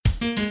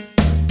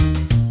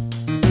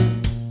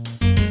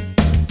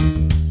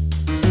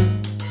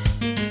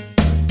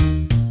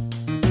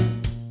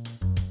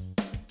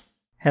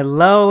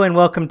Hello and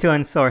welcome to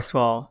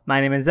Unsourced.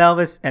 My name is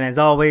Elvis, and as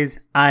always,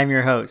 I'm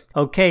your host.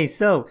 Okay,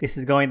 so this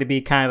is going to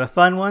be kind of a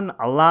fun one.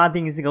 A lot of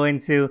things to go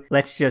into.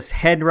 Let's just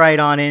head right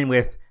on in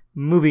with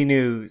movie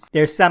news.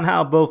 There's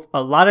somehow both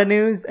a lot of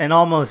news and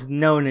almost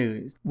no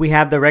news. We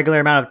have the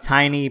regular amount of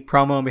tiny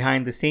promo and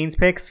behind the scenes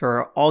pics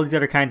for all these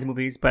other kinds of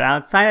movies, but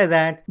outside of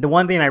that, the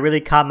one thing that really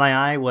caught my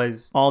eye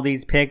was all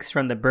these pics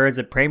from the Birds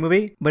of Prey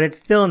movie, but it's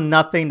still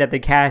nothing that the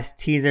cast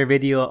teaser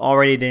video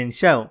already didn't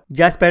show.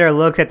 Just better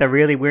looks at the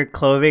really weird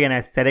clothing and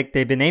aesthetic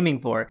they've been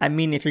aiming for. I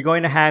mean, if you're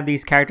going to have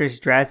these characters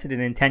dressed in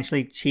an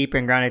intentionally cheap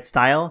and grounded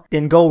style,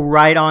 then go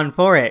right on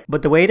for it.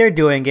 But the way they're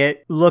doing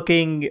it,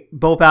 looking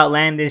both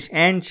outlandish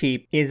and cheap,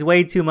 is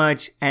way too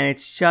much, and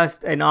it's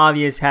just an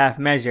obvious half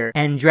measure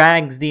and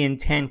drags the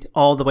intent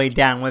all the way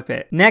down with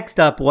it.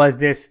 Next up was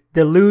this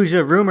deluge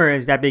of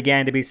rumors that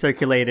began to be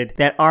circulated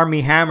that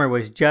Armie Hammer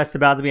was just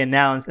about to be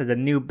announced as a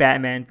new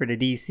Batman for the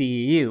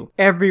DCEU.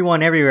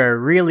 Everyone everywhere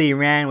really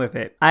ran with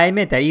it. I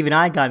admit that even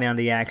I got in on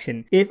the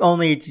action, if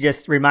only to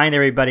just remind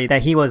everybody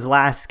that he was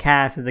last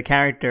cast as the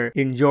character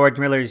in George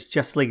Miller's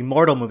Justice League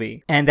Mortal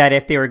movie, and that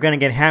if they were going to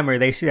get Hammer,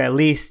 they should at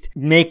least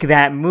make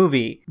that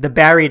movie. The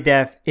Barry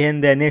death in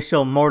the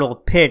initial Mortal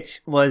pitch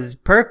was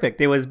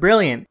perfect. It was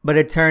brilliant, but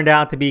it turned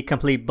out to be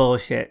complete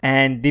bullshit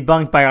and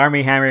debunked by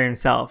Armie Hammer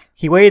himself.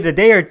 He waited a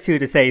day or two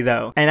to say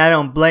though, and I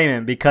don't blame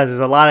him because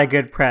there's a lot of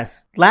good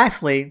press.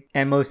 Lastly,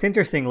 and most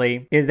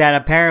interestingly, is that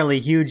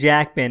apparently Hugh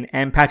Jackman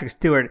and Patrick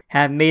Stewart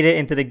have made it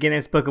into the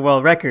Guinness Book of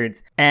World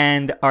Records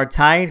and are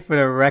tied for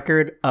the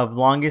record of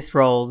longest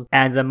roles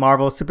as a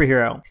Marvel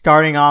superhero,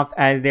 starting off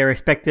as their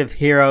respective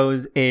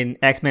heroes in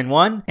X-Men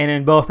 1 and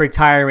in both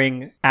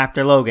retiring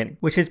after Logan,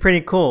 which is pretty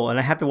cool. And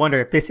I have to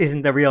wonder if this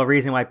isn't the real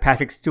reason why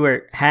Patrick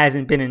Stewart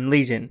hasn't been in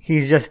Legion.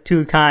 He's just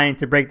too kind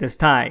to break this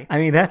tie. I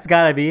mean, that's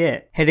gotta be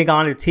it. Heading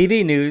on to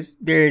TV news,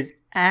 there's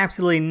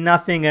absolutely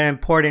nothing of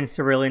importance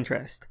or real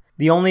interest.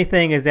 The only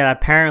thing is that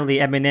apparently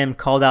Eminem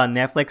called out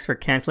Netflix for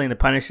canceling The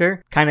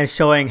Punisher, kind of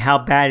showing how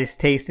bad his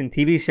taste in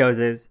TV shows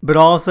is, but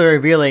also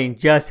revealing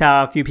just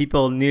how few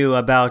people knew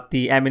about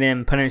the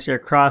Eminem Punisher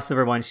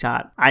crossover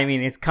one-shot. I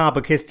mean, it's comic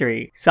book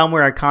history.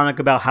 Somewhere a comic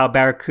about how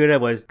Barracuda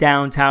was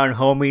downtown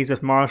homies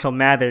with Marshall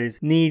Mathers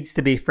needs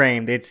to be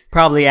framed. It's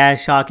probably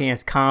as shocking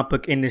as comic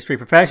book industry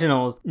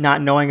professionals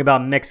not knowing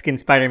about Mexican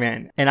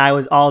Spider-Man, and I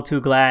was all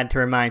too glad to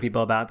remind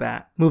people about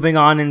that. Moving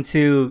on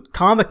into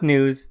comic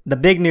news, the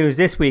big news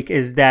this week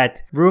is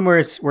that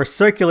rumors were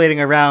circulating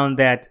around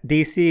that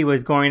DC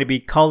was going to be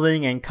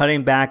culling and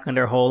cutting back on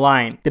their whole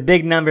line. The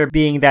big number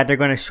being that they're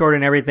going to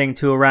shorten everything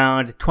to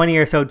around 20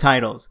 or so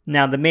titles.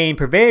 Now, the main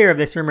purveyor of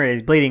this rumor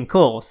is Bleeding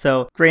Cool,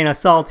 so grain of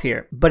salt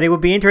here. But it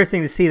would be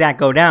interesting to see that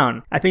go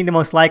down. I think the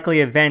most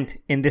likely event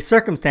in this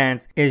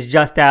circumstance is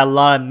just that a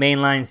lot of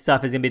mainline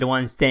stuff is going to be the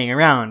one staying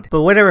around.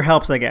 But whatever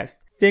helps, I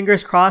guess.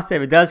 Fingers crossed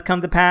if it does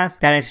come to pass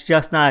that it's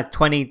just not a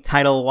 20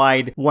 title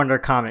wide Wonder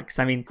Comics.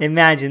 I mean,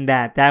 imagine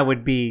that. That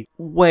would be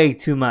way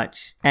too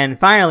much. And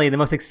finally, the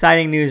most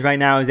exciting news right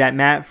now is that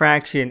Matt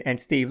Fraction and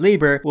Steve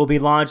Lieber will be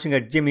launching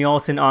a Jimmy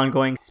Olsen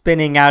ongoing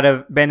spinning out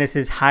of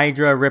Bendis'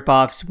 Hydra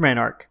ripoff Superman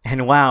arc.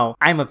 And wow,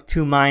 I'm of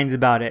two minds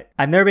about it.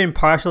 I've never been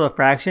partial to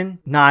Fraction,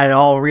 not at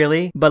all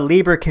really, but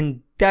Lieber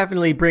can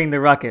definitely bring the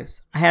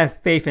ruckus. I have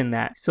faith in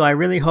that. So I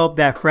really hope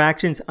that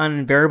Fraction's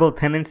unbearable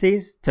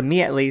tendencies, to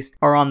me at least,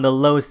 are on the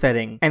low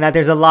setting, and that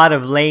there's a lot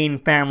of Lane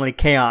family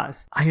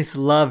chaos. I just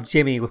love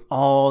Jimmy with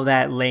all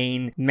that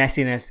Lane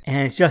messiness,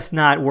 and it's just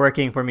not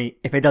working for me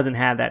if it doesn't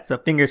have that, so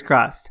fingers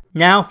crossed.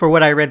 Now for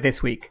what I read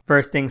this week.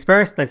 First things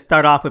first, let's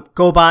start off with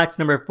GoBots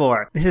number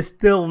 4. This is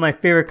still one of my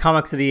favorite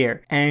comics of the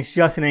year, and it's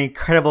just an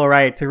incredible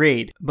ride to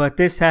read. But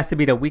this has to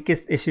be the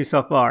weakest issue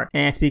so far,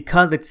 and it's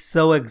because it's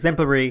so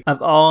exemplary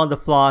of all the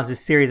flaws this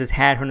series has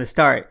had from the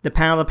start. The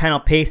panel-to-panel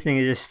pacing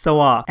is just so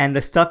off, and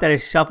the stuff that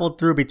is shuffled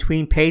through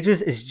between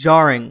pages is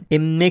jarring. It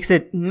makes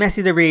it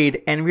messy to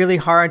read and really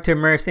hard to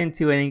immerse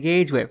into and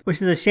engage with,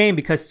 which is a shame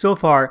because so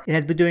far it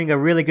has been doing a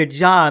really good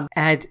job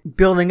at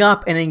building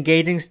up an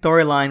engaging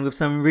storyline with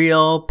some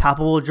real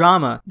palpable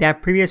drama.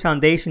 That previous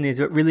foundation is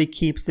what really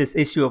keeps this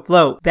issue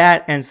afloat.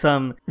 That and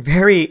some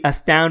very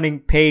astounding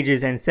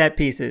pages and set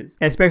pieces,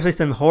 especially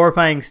some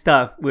horrifying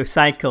stuff with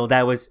Cycle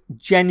that was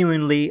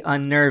genuinely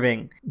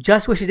unnerving.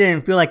 Just wish it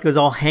didn't feel like it was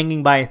all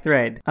hanging by a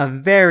thread. A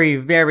very,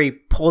 very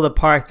pulled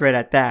apart thread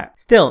at that.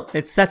 Still,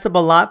 it sets up a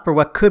lot for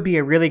what could be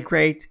a really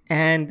great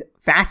and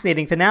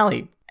fascinating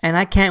finale. And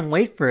I can't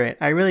wait for it.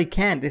 I really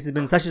can't. This has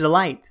been such a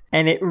delight.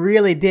 And it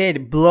really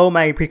did blow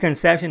my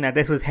preconception that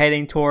this was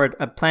heading toward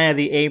a Planet of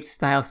the Apes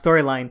style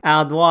storyline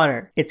out of the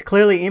water. It's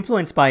clearly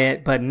influenced by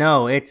it, but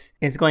no, it's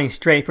going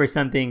straight for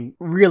something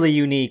really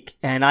unique,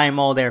 and I'm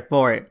all there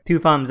for it. 2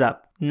 thumbs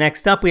up.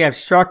 Next up, we have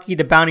Sharky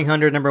the Bounty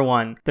Hunter number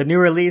 1, the new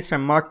release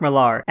from Mark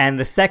Millar, and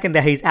the second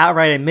that he's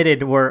outright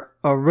admitted were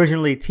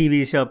originally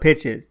TV show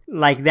pitches.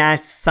 Like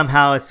that's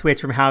somehow a switch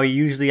from how he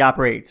usually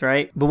operates,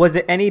 right? But was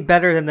it any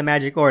better than the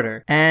Magic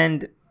Order?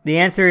 And The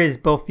answer is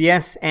both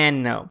yes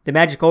and no. The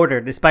Magic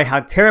Order, despite how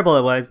terrible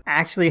it was,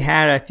 actually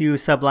had a few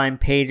sublime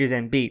pages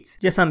and beats.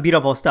 Just some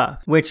beautiful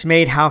stuff, which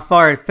made how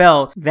far it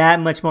fell that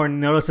much more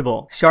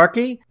noticeable.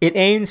 Sharky, it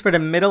aims for the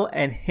middle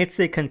and hits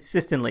it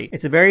consistently.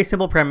 It's a very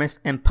simple premise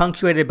and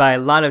punctuated by a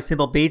lot of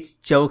simple beats,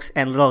 jokes,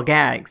 and little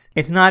gags.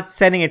 It's not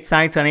setting its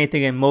sights on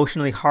anything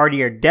emotionally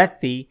hardy or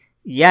deathy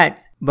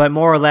yet, but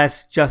more or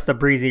less just a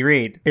breezy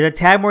read. There's a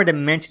tad more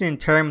dimension in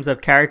terms of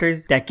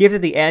characters that gives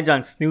it the edge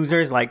on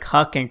snoozers like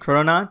Huck and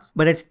Chrononauts,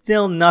 but it's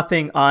still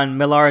nothing on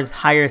Millar's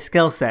higher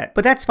skill set.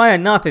 But that's fine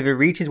enough if it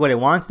reaches what it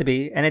wants to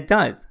be, and it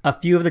does. A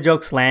few of the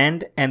jokes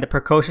land, and the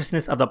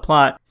precociousness of the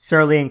plot,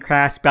 surly and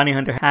crass bounty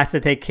hunter has to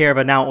take care of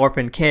a now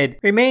orphaned kid,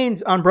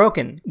 remains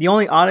unbroken. The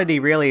only oddity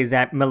really is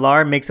that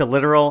Millar makes a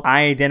literal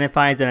I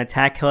identify as an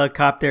attack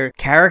helicopter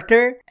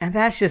character, and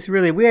that's just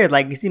really weird.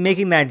 Like, is he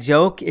making that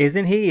joke?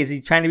 Isn't he? Is he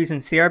trying to be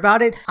sincere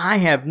about it? I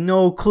have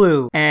no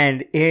clue,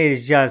 and it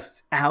is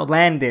just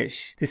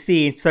outlandish to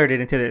see inserted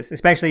into this,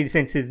 especially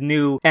since his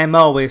new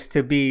MO is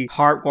to be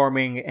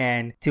heartwarming,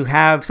 and to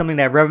have something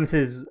that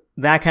references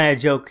that kind of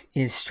joke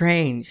is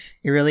strange.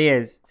 It really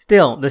is.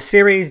 Still, the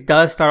series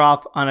does start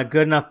off on a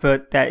good enough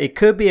foot that it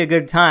could be a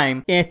good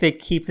time if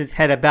it keeps its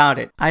head about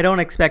it. I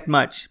don't expect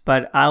much,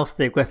 but I'll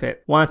stick with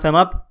it. One thumb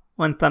up,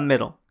 one thumb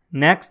middle.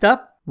 Next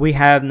up, we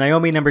have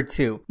Naomi number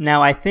 2.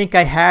 Now, I think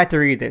I had to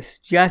read this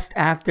just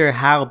after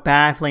how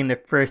baffling the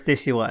first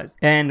issue was.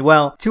 And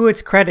well, to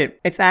its credit,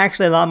 it's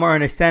actually a lot more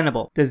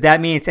understandable. Does that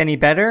mean it's any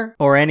better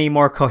or any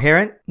more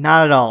coherent?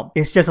 Not at all.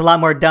 It's just a lot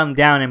more dumbed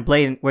down and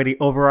blatant where the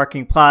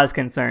overarching plot is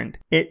concerned.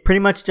 It pretty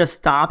much just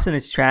stops in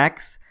its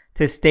tracks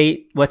to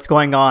state what's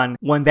going on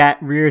when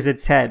that rears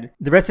its head.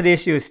 The rest of the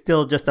issue is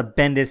still just a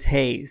Bendis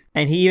haze.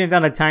 And he even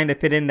found a time to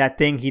fit in that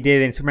thing he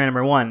did in Superman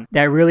number 1.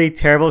 That really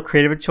terrible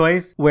creative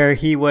choice where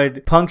he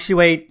would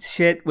punctuate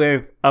shit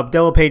with a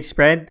double page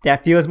spread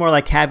that feels more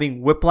like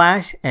having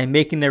whiplash and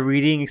making the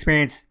reading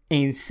experience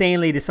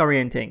insanely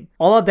disorienting.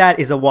 All of that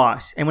is a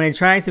wash, and when it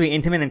tries to be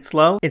intimate and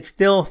slow, it's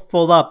still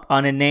full up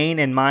on inane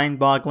and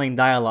mind-boggling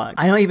dialogue.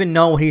 I don't even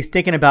know what he's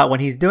thinking about when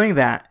he's doing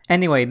that.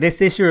 Anyway, this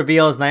issue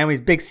reveals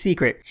Naomi's big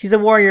secret. She's a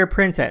warrior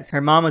princess.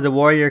 Her mom was a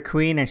warrior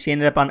queen and she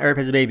ended up on Earth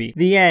as a baby.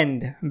 The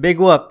end. Big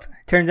whoop.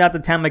 Turns out the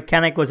town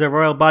mechanic was a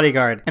royal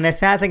bodyguard. And the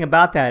sad thing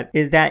about that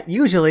is that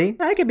usually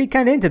I could be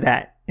kind of into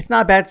that. It's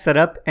not a bad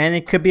setup, and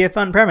it could be a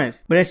fun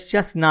premise, but it's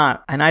just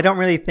not. And I don't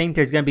really think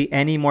there's going to be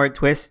any more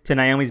twists to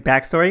Naomi's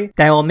backstory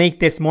that will make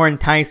this more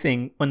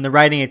enticing when the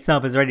writing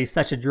itself is already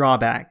such a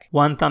drawback.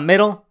 One thumb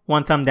middle,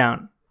 one thumb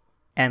down.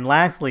 And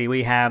lastly,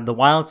 we have The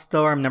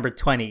Wildstorm number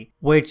 20,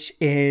 which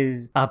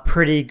is a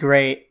pretty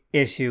great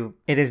issue.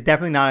 It is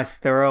definitely not as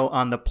thorough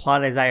on the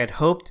plot as I had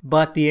hoped,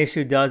 but the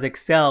issue does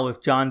excel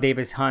with John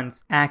Davis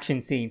Hunt's action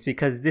scenes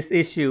because this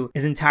issue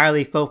is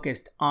entirely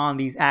focused on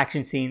these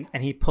action scenes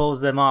and he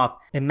pulls them off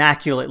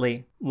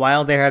immaculately.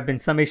 While there have been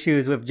some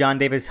issues with John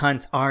Davis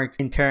Hunt's art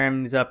in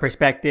terms of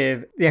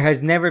perspective, there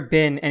has never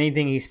been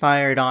anything he's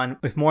fired on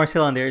with more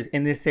cylinders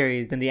in this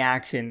series than the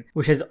action,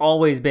 which has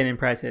always been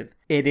impressive.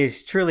 It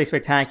is truly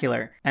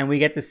spectacular, and we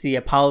get to see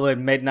Apollo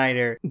and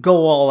Midnighter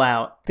go all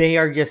out. They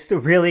are just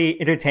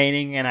really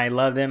entertaining, and I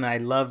love them, and I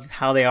love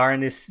how they are in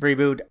this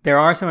reboot. There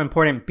are some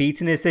important beats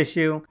in this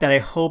issue that I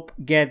hope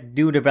get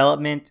due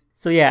development.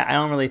 So yeah, I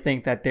don't really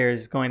think that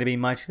there's going to be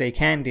much they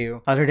can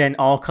do other than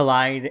all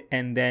collide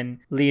and then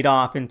lead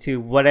off into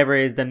whatever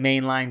is the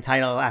mainline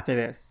title after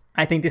this.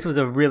 I think this was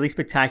a really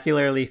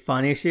spectacularly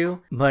fun issue,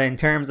 but in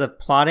terms of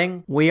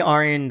plotting, we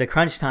are in the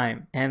crunch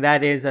time, and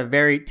that is a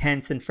very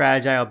tense and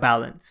fragile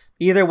balance.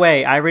 Either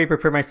way, I really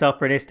prepare myself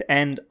for this to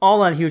end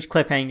all on a huge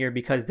cliffhanger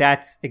because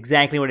that's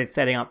exactly what it's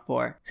setting up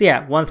for. So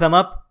yeah, one thumb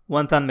up,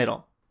 one thumb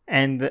middle.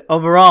 And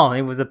overall,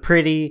 it was a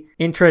pretty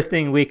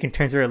interesting week in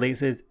terms of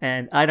releases,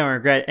 and I don't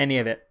regret any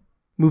of it.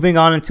 Moving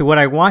on into what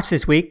I watched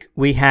this week,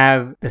 we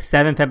have the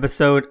 7th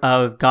episode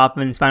of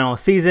Gotham's final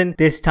season,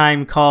 this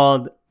time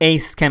called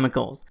Ace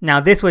Chemicals. Now,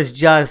 this was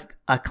just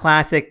a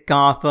classic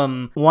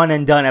Gotham one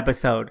and done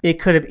episode. It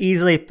could have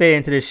easily fit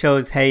into the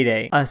show's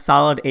heyday. A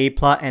solid A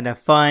plot and a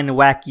fun,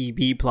 wacky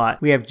B plot.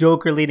 We have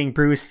Joker leading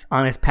Bruce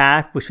on his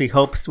path, which we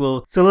hope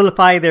will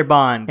solidify their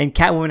bond, and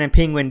Catwoman and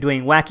Penguin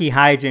doing wacky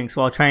hijinks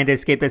while trying to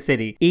escape the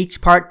city.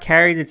 Each part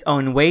carries its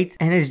own weight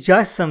and is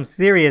just some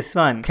serious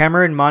fun.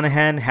 Cameron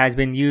Monaghan has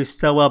been used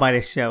so well by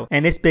this show,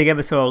 and this big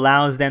episode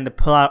allows them to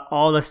pull out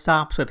all the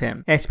stops with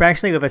him,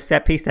 especially with a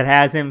set piece that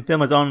has him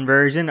film his own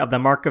version of the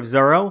Mark of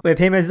Zorro with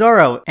him as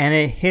Zorro, and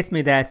it hits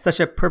me that it's such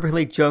a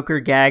perfectly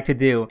Joker gag to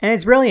do, and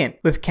it's brilliant.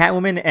 With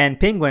Catwoman and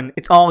Penguin,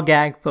 it's all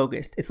gag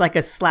focused. It's like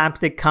a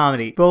slapstick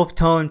comedy, both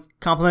tones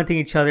complementing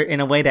each other in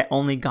a way that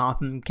only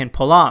Gotham can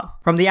pull off.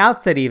 From the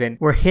outset even,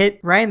 we're hit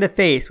right in the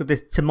face with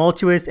this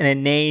tumultuous and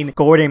inane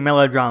Gordon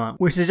melodrama,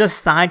 which is just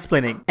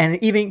side-splitting, and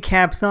it even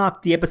caps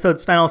off the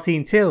episode's final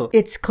scene too.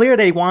 It's clear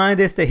they wanted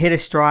us to hit a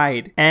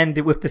stride, and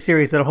with the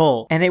series as a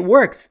whole, and it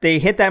works. They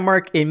hit that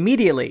mark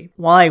immediately.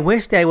 While I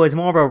wish that it was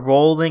more of a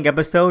rolling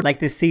episode like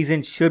this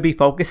season should be be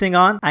focusing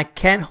on, I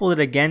can't hold it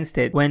against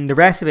it when the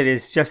rest of it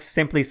is just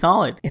simply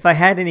solid. If I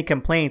had any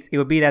complaints, it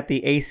would be that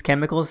the Ace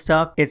Chemical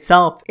stuff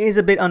itself is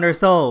a bit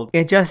undersold.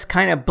 It just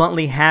kind of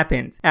bluntly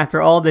happens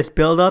after all this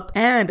build-up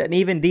and an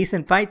even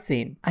decent fight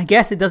scene. I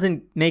guess it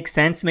doesn't make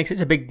sense to make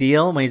such a big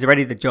deal when he's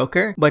already the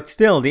Joker, but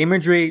still, the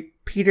imagery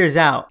peters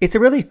out. It's a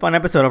really fun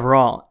episode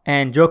overall,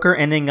 and Joker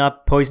ending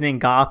up poisoning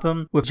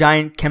Gotham with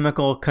giant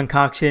chemical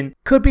concoction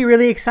could be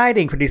really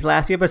exciting for these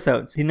last few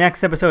episodes. The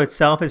next episode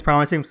itself is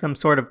promising some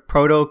sort of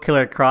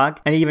proto-Killer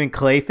Croc, and even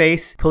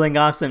Clayface pulling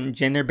off some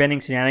gender-bending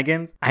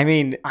shenanigans. I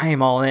mean, I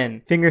am all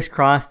in. Fingers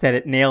crossed that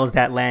it nails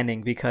that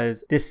landing,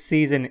 because this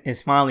season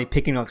is finally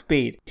picking up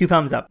speed. 2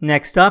 thumbs up.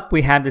 Next up,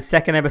 we have the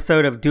second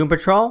episode of Doom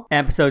Patrol,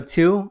 episode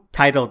 2,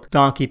 titled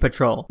Donkey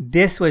Patrol.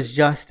 This was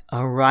just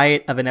a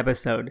riot of an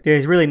episode.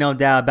 There's really no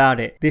doubt about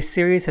it. This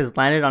series has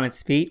landed on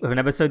its feet with an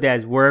episode that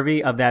is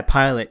worthy of that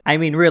pilot. I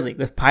mean, really,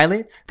 with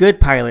pilots, good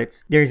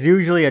pilots, there's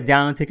usually a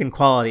downtick in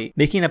quality.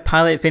 Making a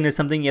pilot fit into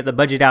something you have to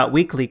budget out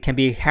weekly can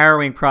be a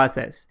harrowing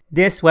process.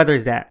 This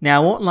weathers that.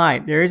 Now, I won't lie,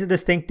 there is a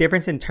distinct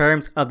difference in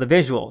terms of the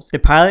visuals. The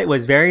pilot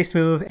was very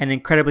smooth and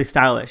incredibly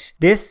stylish.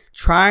 This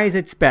tries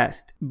its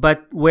best,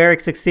 but where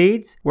it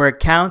succeeds, where it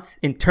counts,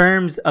 in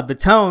terms of the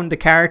tone, the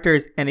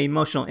characters, and the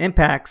emotional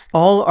impacts,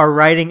 all are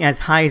riding as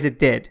high as it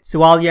did. So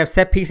while you have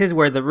set pieces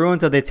where the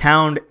ruins of the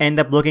town end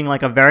up looking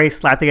like a very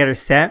slapped together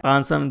set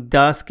on some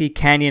dusky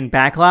canyon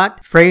backlot,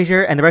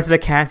 Frasier and the rest of the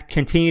cast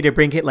continue to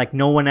bring it like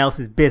no one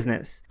else's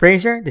business.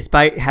 Frasier,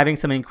 despite having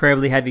some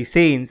incredibly heavy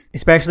scenes,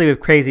 especially with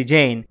Crazy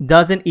Jane,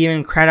 doesn't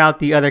even crowd out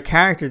the other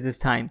characters this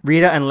time.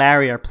 Rita and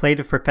Larry are played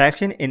with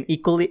perfection in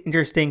equally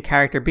interesting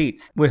character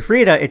beats. With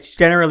Rita, it's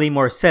generally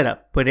more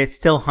setup, but it's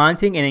still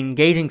haunting and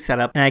engaging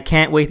setup, and I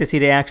can't wait to see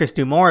the actress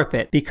do more of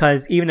it,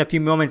 because even a few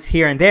moments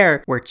here and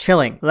there were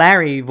chilling.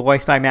 Larry,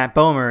 voiced by Matt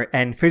Bomer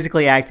and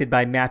physically acted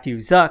by Matthew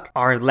Zuck,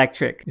 are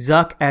electric.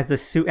 Zuck as the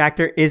suit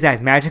actor is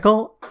as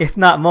magical, if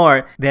not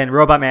more, than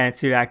Robot Man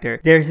suit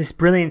actor. There's this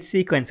brilliant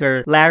sequence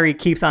where Larry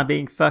keeps on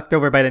being fucked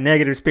over by the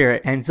negative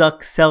spirit, and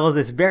Zuck sells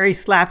this very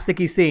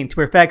slapsticky scene to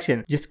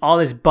perfection. Just all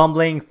this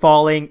bumbling,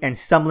 falling, and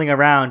stumbling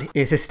around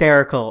is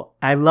hysterical.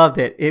 I loved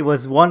it. It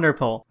was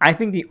wonderful. I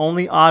think the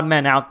only odd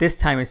man out this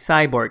time is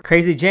Cyborg.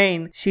 Crazy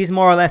Jane, she's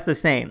more or less the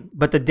same,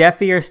 but the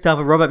deafier stuff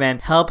of Robot Man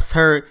helps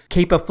her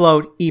keep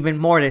afloat even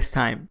more this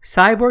time.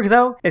 Cyborg,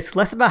 though, it's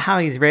less about how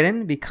he's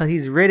written, because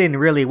he's written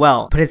really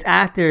well, but his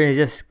actor is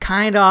just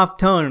kind of off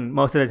tone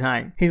most of the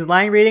time. His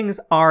line readings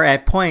are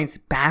at points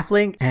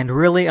baffling and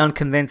really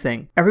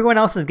unconvincing. Everyone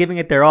else is giving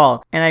it their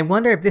all, and I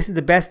wonder if this is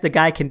the best the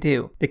guy can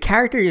do. The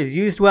character is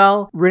used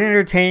well, written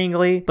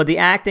entertainingly, but the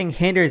acting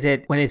hinders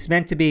it when it's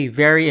meant to be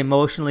very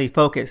emotionally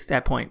focused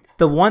at points.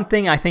 The one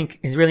thing I think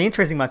is really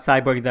interesting about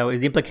Cyborg, though,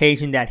 is the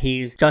implication that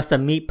he's just a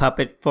meat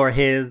puppet for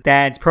his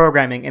dad's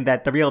programming and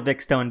that the real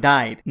Vic Stone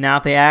died. Now,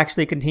 if they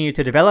actually continue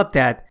to develop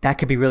that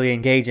could be really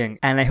engaging,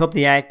 and I hope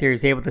the actor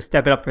is able to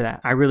step it up for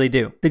that. I really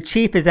do. The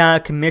Chief is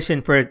out of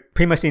commission for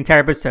pretty much the entire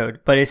episode,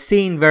 but is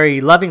seen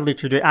very lovingly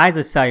through the eyes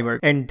of Cyborg,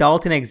 and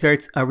Dalton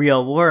exerts a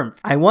real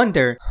warmth. I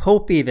wonder,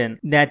 hope even,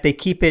 that they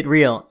keep it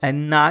real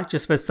and not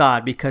just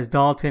facade, because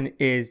Dalton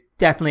is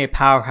definitely a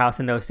powerhouse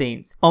in those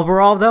scenes.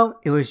 Overall, though,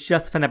 it was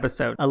just a fun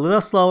episode. A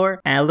little slower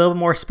and a little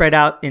more spread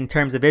out in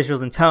terms of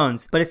visuals and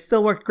tones, but it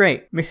still worked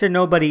great. Mr.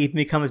 Nobody even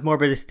becomes more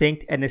of a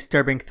distinct and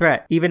disturbing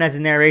threat, even as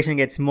the narration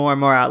gets more and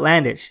more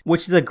outlandish,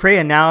 which is a great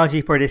analogy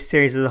for this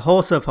series as a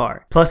whole so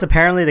far. Plus,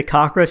 apparently the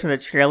cockroach from the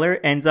trailer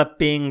ends up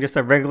being just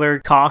a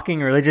regular talking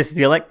religious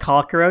dialect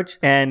cockroach,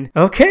 and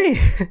okay,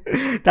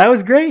 that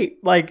was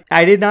great. Like,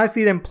 I did not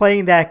see them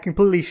playing that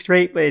completely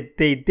straight, but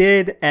they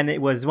did, and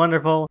it was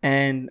wonderful,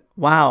 and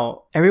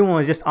wow, everyone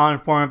was just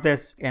on form of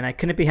this, and I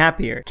couldn't be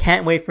happier.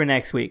 Can't wait for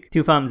next week.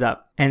 2 thumbs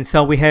up. And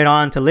so we head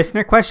on to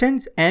listener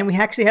questions, and we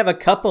actually have a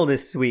couple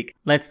this week.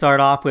 Let's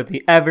start off with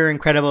the ever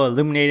incredible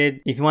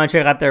Illuminated. If you want to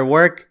check out their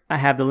work, I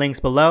have the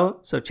links below,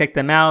 so check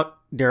them out.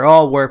 They're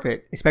all worth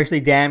it, especially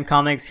Damn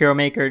Comics, Hero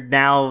Maker.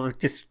 Now,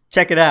 just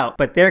check it out.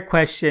 But their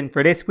question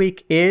for this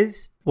week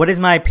is, what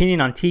is my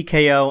opinion on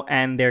TKO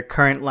and their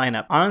current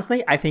lineup?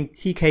 Honestly, I think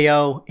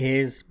TKO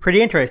is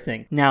pretty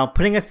interesting. Now,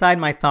 putting aside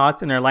my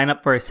thoughts on their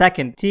lineup for a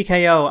second,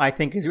 TKO, I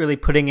think, is really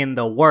putting in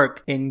the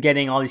work in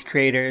getting all these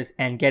creators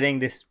and getting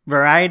this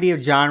variety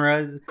of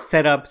genres,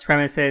 setups,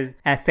 premises,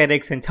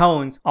 aesthetics, and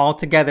tones all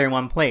together in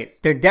one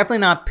place. They're definitely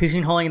not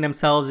pigeonholing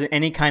themselves in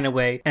any kind of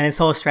way, and this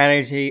whole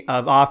strategy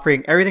of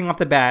offering everything off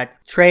the bat,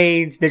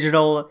 trades,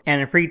 digital,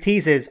 and free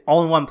teases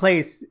all in one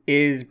place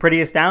is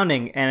pretty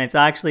astounding, and it's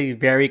actually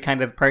very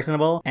kind of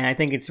personable, and I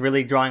think it's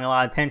really drawing a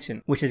lot of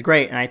attention, which is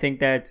great, and I think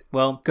that,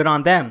 well, good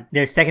on them.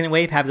 Their second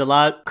wave has a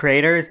lot of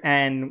creators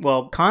and,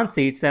 well,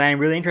 conceits that I'm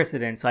really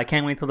interested in, so I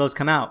can't wait till those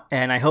come out,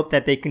 and I hope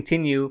that they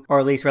continue,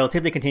 or at least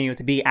relatively continue,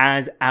 to be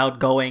as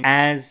outgoing,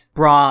 as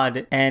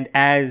broad, and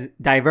as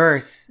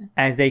diverse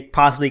as they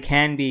possibly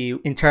can be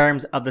in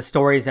terms of the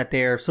stories that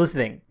they're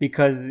soliciting,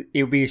 because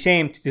it would be a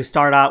shame to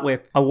start out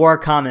with a war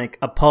comic,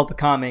 a pulp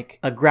comic,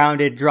 a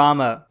grounded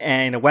drama,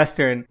 and a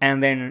western,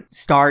 and then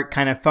start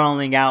kind of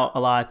funneling out a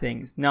lot of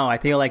things. No, I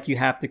feel like you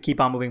have to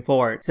keep on moving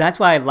forward. So that's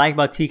what I like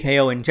about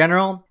TKO in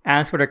general.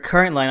 As for the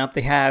current lineup,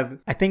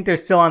 I think they're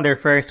still on their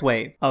first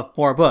wave of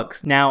 4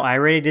 books. Now, I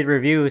already did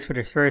reviews for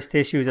the first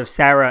issues of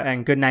Sarah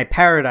and Goodnight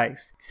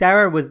Paradise.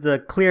 Sarah was the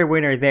clear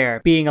winner there,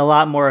 being a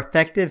lot more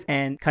effective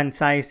and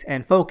concise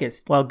and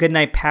focused, while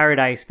Goodnight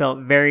Paradise felt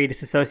very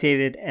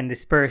disassociated and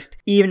dispersed,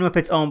 even with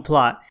its own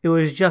plot. It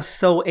was just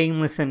so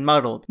aimless and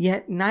muddled,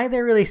 yet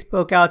neither really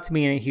spoke out to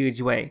me in a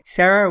huge way.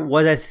 Sarah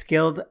was as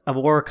skilled a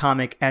war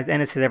comic as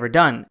Ennis has ever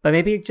done, but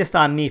maybe it's just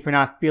on me for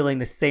not feeling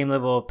the same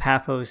level of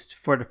pathos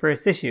for the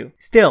first issue.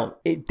 Still,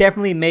 it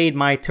definitely made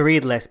my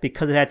to-read list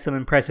because it had some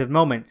impressive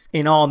moments,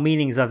 in all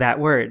meanings of that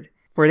word.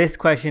 For this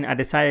question, I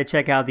decided to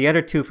check out the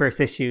other 2 first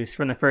issues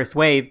from the first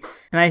wave,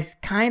 and I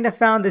kind of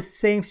found the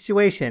same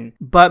situation,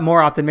 but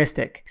more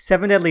optimistic.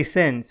 Seven Deadly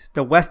Sins,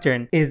 the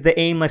Western, is the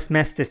aimless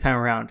mess this time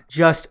around.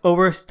 Just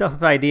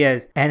overstuffed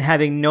ideas and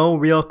having no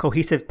real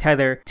cohesive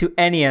tether to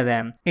any of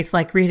them. It's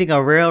like reading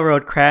a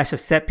railroad crash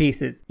of set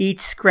pieces, each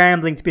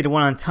scrambling to be the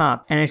one on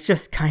top, and it's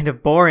just kind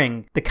of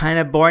boring. The kind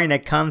of boring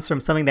that comes from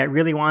something that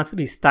really wants to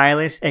be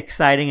stylish,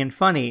 exciting, and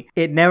funny.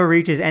 It never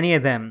reaches any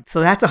of them,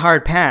 so that's a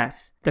hard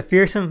pass. The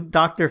fearsome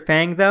Dr.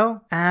 Fang,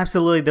 though,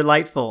 absolutely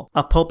delightful.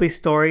 A pulpy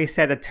story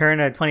set at the turn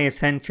of the 20th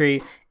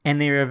century,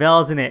 and he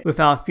revels in it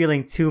without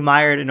feeling too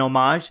mired in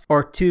homage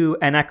or too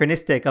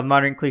anachronistic of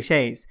modern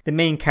cliches. The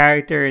main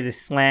character is a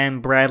Slam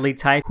Bradley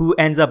type who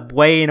ends up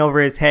way in over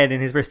his head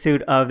in his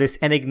pursuit of this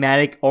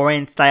enigmatic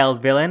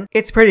Orient-styled villain.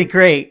 It's pretty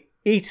great.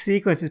 Each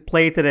sequence is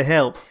played to the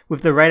hilt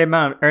with the right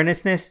amount of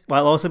earnestness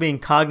while also being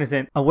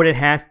cognizant of what it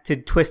has to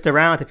twist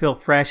around to feel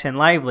fresh and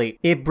lively.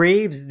 It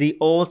braves the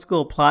old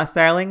school plot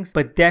stylings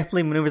but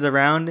definitely maneuvers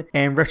around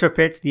and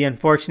retrofits the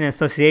unfortunate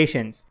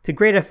associations to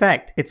great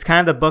effect. It's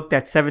kind of the book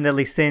that Seven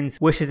Deadly Sins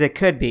wishes it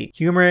could be.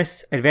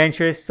 Humorous,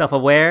 adventurous,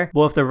 self-aware,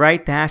 but with the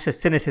right dash of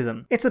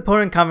cynicism. It's a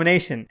potent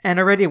combination and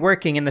already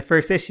working in the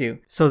first issue.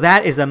 So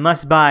that is a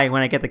must buy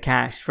when I get the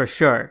cash for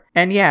sure.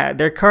 And yeah,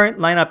 their current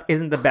lineup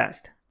isn't the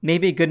best.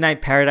 Maybe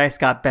Goodnight Paradise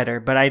got better,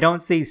 but I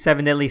don't see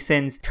Seven Deadly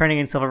Sins turning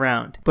itself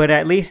around. But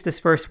at least this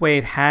first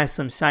wave has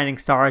some shining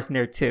stars in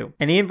there too.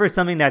 And even for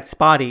something that's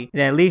spotty, it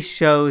at least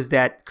shows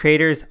that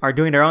creators are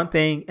doing their own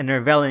thing and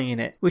reveling in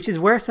it, which is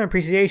worth some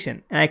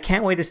appreciation. And I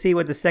can't wait to see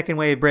what the second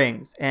wave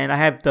brings. And I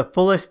have the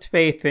fullest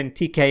faith in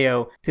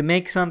TKO to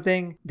make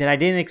something that I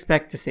didn't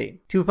expect to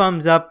see. 2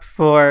 thumbs up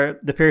for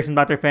The Fearsome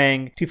Dr.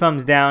 Fang, 2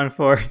 thumbs down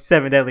for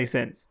Seven Deadly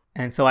Sins.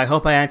 And so I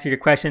hope I answered your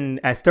question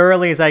as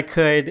thoroughly as I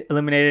could,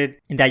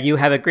 eliminated, and that you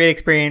have a great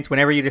experience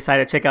whenever you decide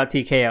to check out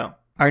TKO.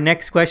 Our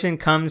next question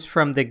comes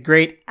from the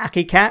great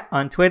Aki Cat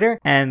on Twitter,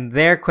 and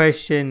their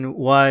question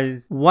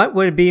was, what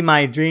would be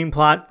my dream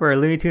plot for a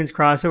Looney Tunes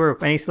crossover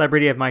with any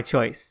celebrity of my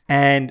choice?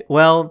 And,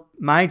 well,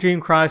 my dream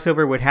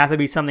crossover would have to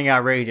be something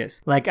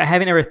outrageous. Like, I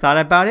haven't ever thought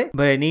about it,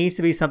 but it needs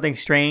to be something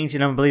strange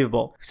and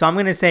unbelievable. So I'm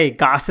going to say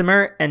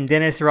Gossamer and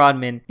Dennis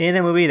Rodman in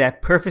a movie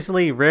that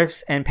purposely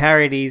riffs and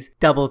parodies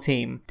Double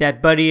Team,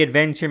 that buddy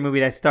adventure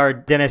movie that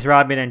starred Dennis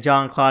Rodman and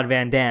Jean-Claude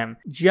Van Damme.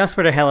 Just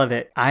for the hell of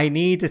it. I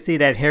need to see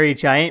that hairy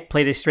giant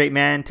play the straight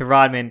man to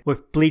Rodman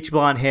with bleach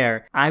blonde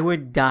hair. I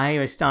would die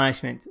of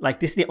astonishment.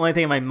 Like, this is the only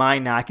thing in my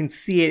mind now. I can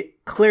see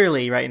it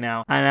clearly right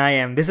now, and I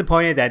am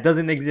disappointed that it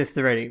doesn't exist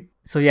already.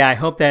 So yeah, I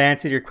hope that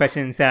answered your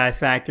question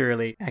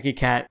satisfactorily, Aki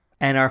Cat.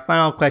 And our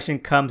final question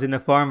comes in the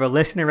form of a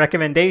listener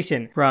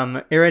recommendation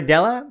from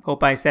Iridella,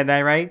 hope I said that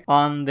right,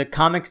 on the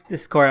comics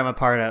Discord I'm a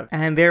part of.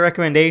 And their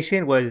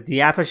recommendation was the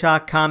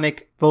Aftershock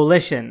comic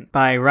Volition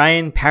by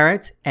Ryan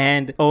Parrott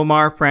and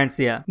Omar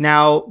Francia.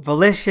 Now,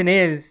 Volition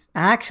is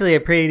actually a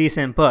pretty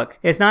decent book.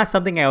 It's not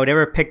something I would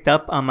ever picked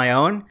up on my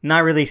own,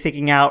 not really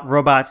seeking out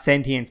robot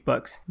sentience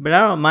books, but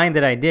I don't mind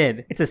that I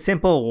did. It's a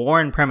simple,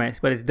 worn premise,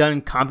 but it's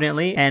done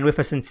competently and with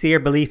a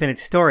sincere belief in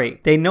its story.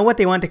 They know what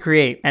they want to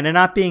create, and they're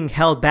not being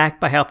held back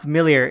by how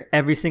familiar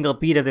every single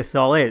beat of this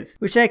all is,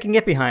 which I can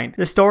get behind.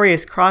 The story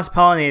is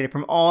cross-pollinated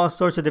from all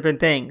sorts of different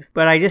things,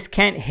 but I just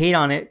can't hate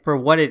on it for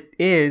what it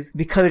is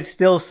because it's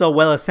still so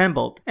well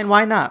assembled. And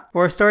why not?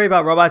 For a story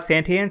about robot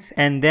sentience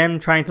and them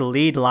trying to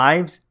lead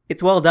lives,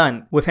 it's well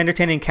done, with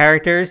entertaining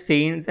characters,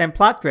 scenes, and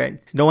plot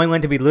threads, knowing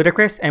when to be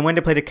ludicrous and when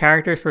to play the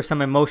characters for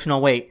some emotional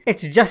weight.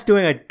 It's just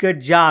doing a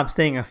good job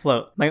staying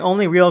afloat. My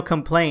only real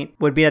complaint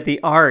would be that the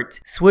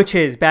art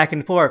switches back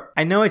and forth.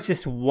 I know it's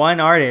just one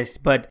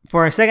artist, but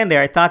for a second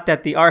there I thought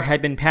that the art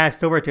had been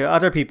passed over to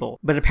other people,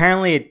 but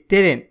apparently it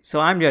didn't.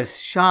 So I'm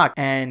just shocked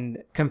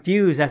and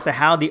confused as to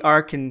how the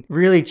art can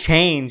really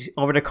change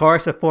over the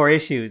course of 4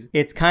 issues.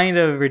 It's kind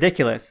of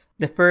ridiculous.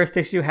 The first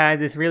issue has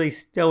this really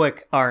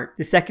stoic art.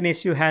 The second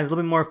issue has a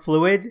little bit more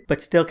fluid,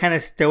 but still kind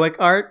of stoic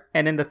art.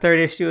 And then the third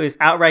issue is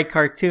outright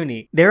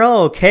cartoony. They're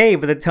all okay,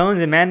 but the tones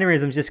and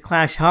mannerisms just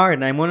clash hard.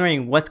 And I'm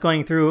wondering what's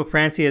going through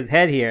Francia's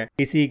head here.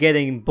 Is he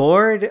getting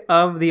bored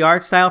of the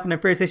art style from the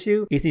first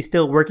issue? Is he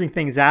still working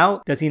things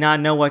out? Does he not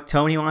know what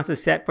tone he wants to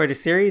set for the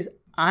series?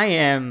 I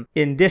am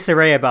in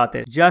disarray about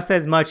this, just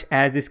as much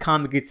as this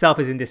comic itself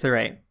is in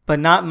disarray. But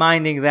not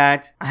minding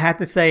that, I have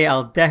to say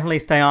I'll definitely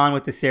stay on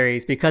with the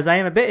series because I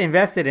am a bit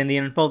invested in the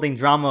unfolding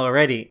drama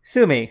already.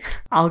 Sue me.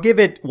 I'll give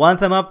it one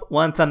thumb up,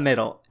 one thumb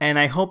middle, and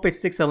I hope it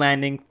sticks a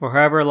landing for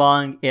however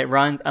long it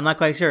runs. I'm not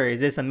quite sure. Is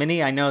this a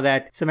mini? I know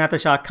that some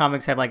Aftershock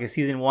comics have like a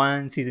season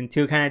 1, season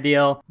 2 kind of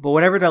deal, but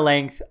whatever the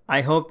length,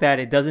 I hope that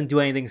it doesn't do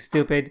anything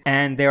stupid,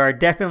 and there are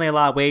definitely a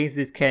lot of ways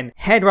this can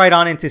head right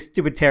on into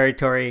stupid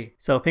territory,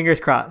 so fingers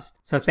crossed.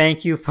 So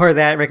thank you for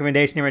that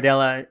recommendation,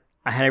 Immerdella.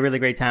 I had a really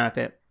great time with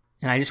it.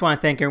 And I just want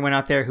to thank everyone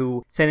out there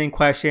who sent in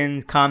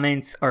questions,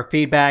 comments, or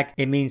feedback.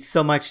 It means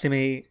so much to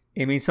me.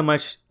 It means so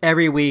much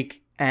every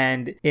week.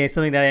 And it's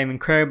something that I'm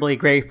incredibly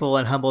grateful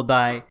and humbled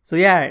by. So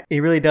yeah,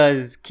 it really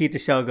does keep the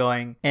show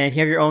going. And if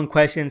you have your own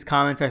questions,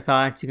 comments, or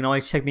thoughts, you can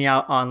always check me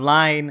out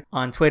online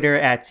on Twitter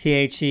at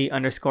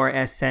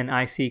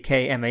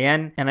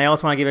THE_SNICKMAN. And I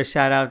also want to give a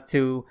shout out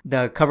to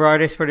the cover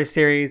artist for this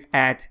series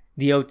at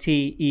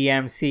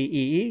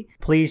DOTEMCEE.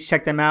 Please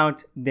check them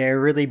out.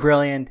 They're really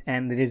brilliant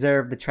and they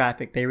deserve the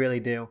traffic. They really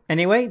do.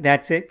 Anyway,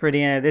 that's it for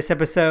the end of this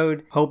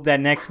episode. Hope that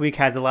next week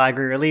has a lot of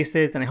great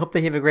releases and I hope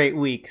that you have a great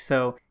week.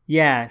 So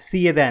yeah,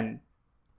 see you then.